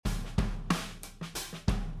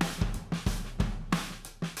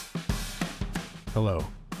Hello,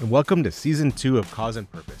 and welcome to Season 2 of Cause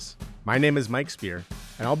and Purpose. My name is Mike Spear,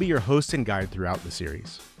 and I'll be your host and guide throughout the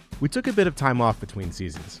series. We took a bit of time off between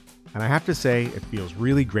seasons, and I have to say, it feels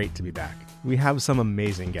really great to be back. We have some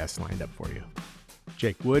amazing guests lined up for you.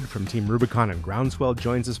 Jake Wood from Team Rubicon and Groundswell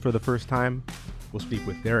joins us for the first time. We'll speak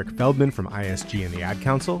with Derek Feldman from ISG and the Ad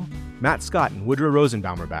Council. Matt Scott and Woodrow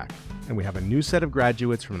Rosenbaum are back, and we have a new set of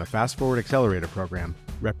graduates from the Fast Forward Accelerator program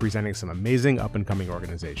representing some amazing up-and-coming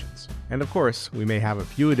organizations. And of course, we may have a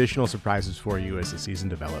few additional surprises for you as the season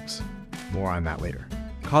develops. More on that later.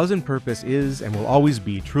 Cause and Purpose is and will always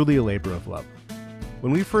be truly a labor of love.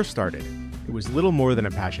 When we first started, it was little more than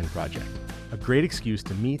a passion project, a great excuse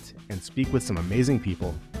to meet and speak with some amazing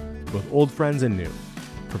people, both old friends and new,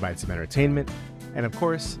 provide some entertainment, and of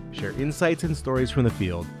course, share insights and stories from the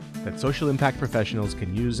field that social impact professionals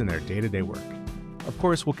can use in their day-to-day work. Of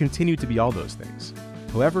course, we'll continue to be all those things.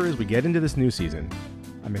 However, as we get into this new season,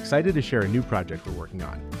 I'm excited to share a new project we're working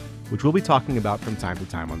on, which we'll be talking about from time to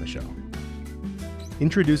time on the show.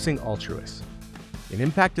 Introducing Altruis, an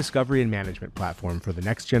impact discovery and management platform for the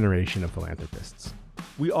next generation of philanthropists.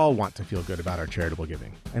 We all want to feel good about our charitable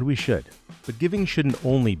giving, and we should, but giving shouldn't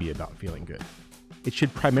only be about feeling good. It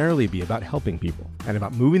should primarily be about helping people and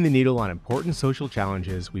about moving the needle on important social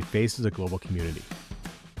challenges we face as a global community.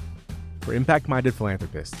 For impact-minded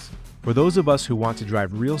philanthropists, for those of us who want to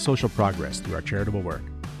drive real social progress through our charitable work,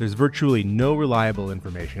 there's virtually no reliable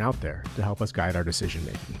information out there to help us guide our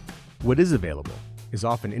decision-making. What is available is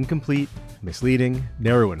often incomplete, misleading,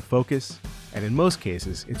 narrow in focus, and in most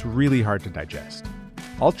cases, it's really hard to digest.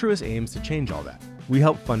 Altruis aims to change all that. We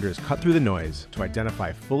help funders cut through the noise to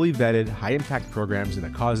identify fully vetted, high-impact programs in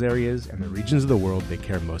the cause areas and the regions of the world they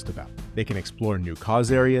care most about. They can explore new cause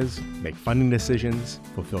areas, make funding decisions,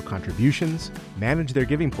 fulfill contributions, manage their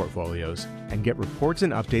giving portfolios, and get reports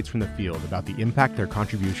and updates from the field about the impact their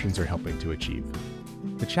contributions are helping to achieve.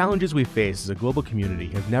 The challenges we face as a global community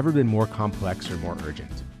have never been more complex or more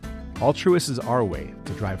urgent. Altruis is our way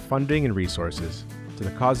to drive funding and resources to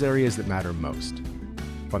the cause areas that matter most,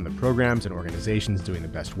 fund the programs and organizations doing the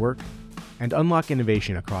best work, and unlock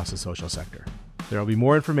innovation across the social sector. There will be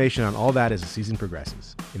more information on all that as the season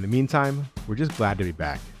progresses. In the meantime, we're just glad to be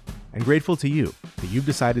back and grateful to you that you've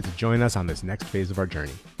decided to join us on this next phase of our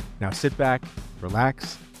journey. Now sit back,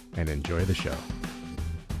 relax, and enjoy the show.